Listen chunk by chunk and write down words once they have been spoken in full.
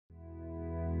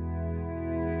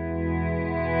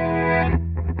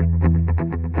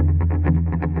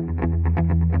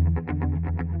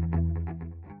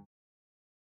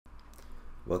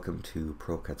Welcome to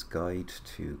Procad's guide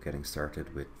to getting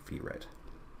started with VRed.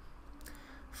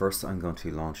 First, I'm going to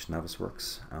launch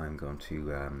Navisworks. I'm going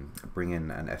to bring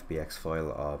in an FBX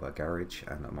file of a garage,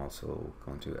 and I'm also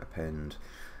going to append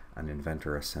an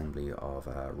Inventor Assembly of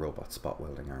a robot spot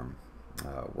welding arm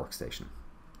workstation.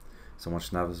 So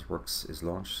once Navisworks is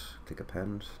launched, click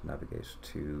append, navigate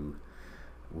to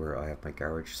where I have my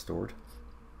garage stored,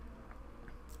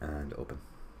 and open.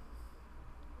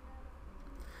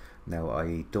 Now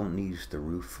I don't need the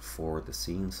roof for the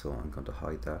scene, so I'm going to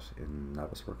hide that in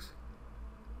Navisworks,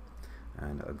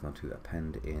 and I'm going to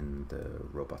append in the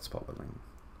robot spot welding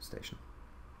station.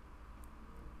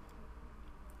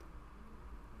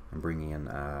 I'm bringing in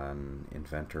an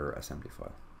Inventor Assembly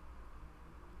file,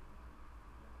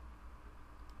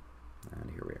 and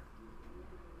here we are.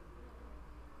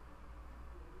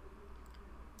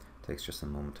 Takes just a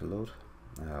moment to load.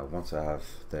 Once I have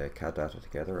the CAD data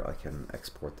together, I can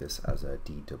export this as a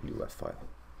DWF file.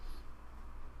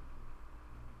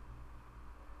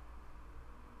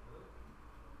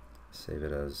 Save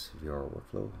it as VR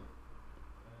workflow.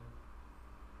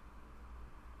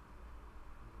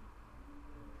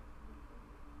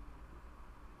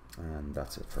 And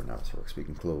that's it for Navisworks. We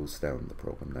can close down the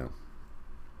program now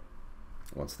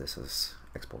once this is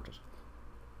exported.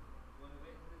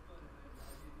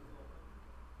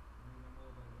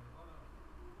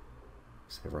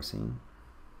 Save our scene.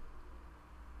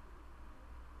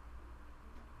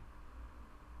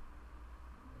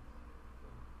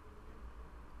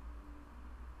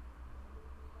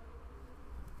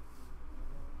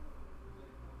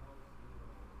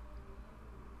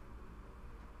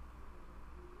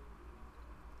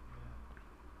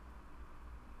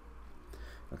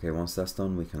 Okay, once that's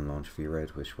done, we can launch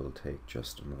VRed, which will take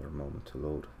just another moment to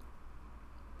load.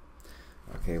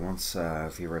 Okay, once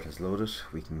VRed has loaded,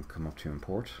 we can come up to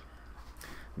import,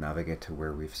 navigate to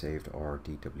where we've saved our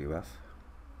DWF,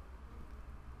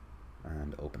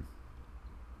 and open.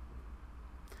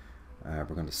 We're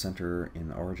going to center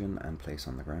in origin and place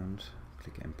on the ground.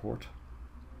 Click import.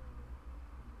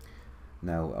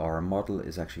 Now our model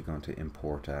is actually going to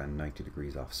import 90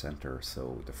 degrees off center,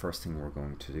 so the first thing we're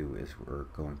going to do is we're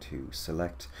going to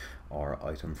select our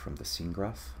item from the scene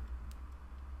graph.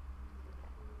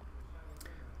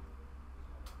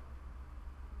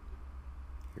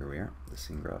 Here we are, the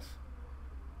scene graph.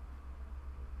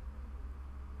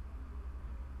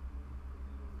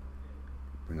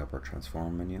 Bring up our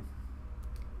transform menu.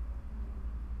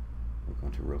 We're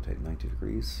going to rotate 90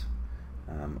 degrees.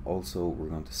 Also, we're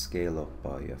going to scale up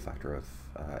by a factor of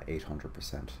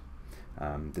 800%.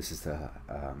 This is to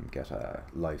get a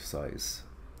life-size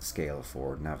scale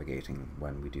for navigating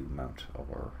when we do mount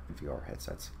our VR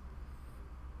headsets.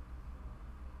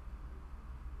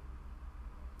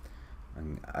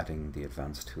 And adding the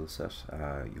advanced toolset,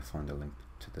 you'll find a link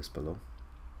to this below.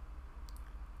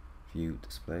 View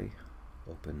display,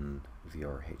 open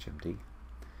VR HMD,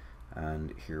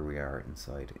 and here we are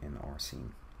inside in our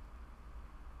scene.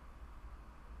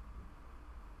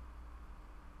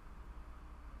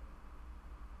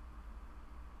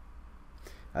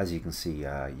 As you can see,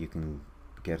 you can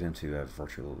get into a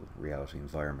virtual reality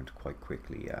environment quite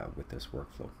quickly with this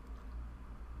workflow.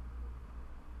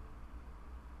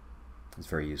 It's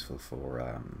very useful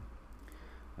for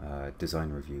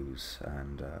design reviews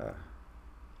and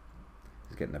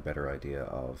getting a better idea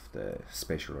of the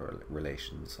spatial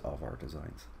relations of our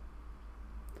designs.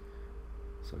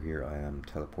 So here I am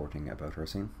teleporting about our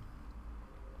scene.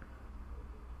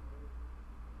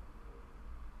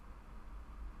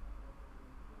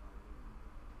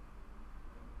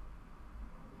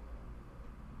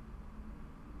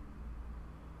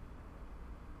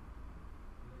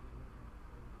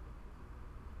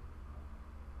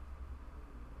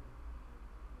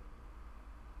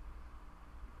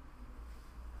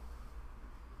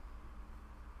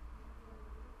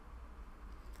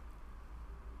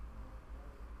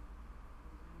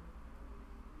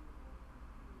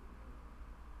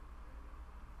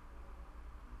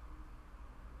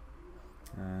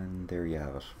 And there you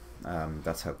have it.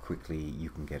 That's how quickly you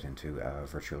can get into a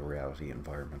virtual reality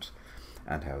environment,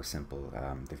 and how simple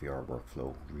the VR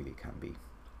workflow really can be.